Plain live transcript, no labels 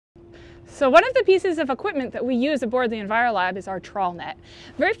So one of the pieces of equipment that we use aboard the EnviroLab is our trawl net.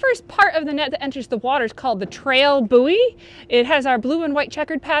 The very first part of the net that enters the water is called the trail buoy. It has our blue and white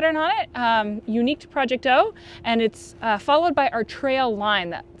checkered pattern on it, unique to Project O, and it's followed by our trail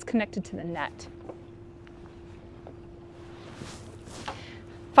line that's connected to the net.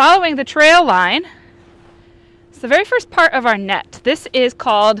 Following the trail line is the very first part of our net. This is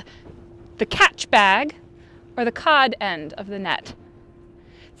called the catch bag, or the cod end of the net.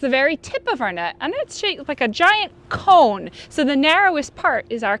 It's the very tip of our net, and it's shaped like a giant cone. So the narrowest part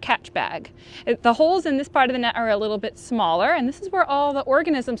is our catch bag. The holes in this part of the net are a little bit smaller, and this is where all the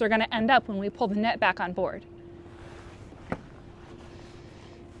organisms are going to end up when we pull the net back on board.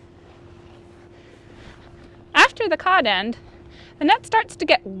 After the cod end, the net starts to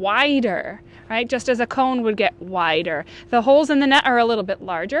get wider, right? Just as a cone would get wider. The holes in the net are a little bit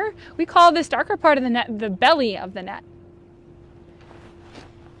larger. We call this darker part of the net the belly of the net.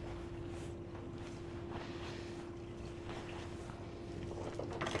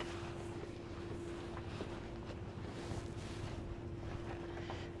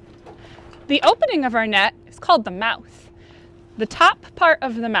 The opening of our net is called the mouth. The top part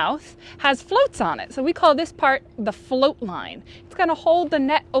of the mouth has floats on it, so we call this part the float line. It's going to hold the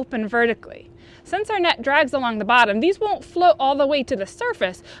net open vertically. Since our net drags along the bottom, these won't float all the way to the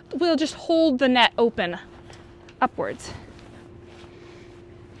surface. We'll just hold the net open upwards.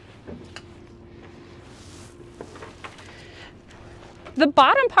 The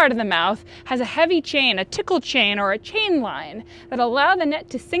bottom part of the mouth has a heavy chain, a tickle chain or a chain line that allow the net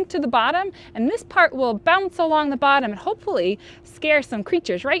to sink to the bottom, and this part will bounce along the bottom and hopefully scare some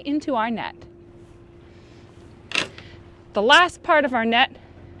creatures right into our net. The last part of our net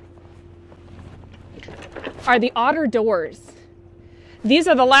are the otter doors. These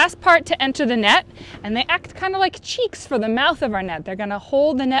are the last part to enter the net, and they act kind of like cheeks for the mouth of our net. They're going to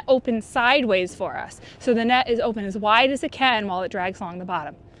hold the net open sideways for us, so the net is open as wide as it can while it drags along the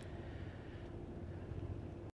bottom.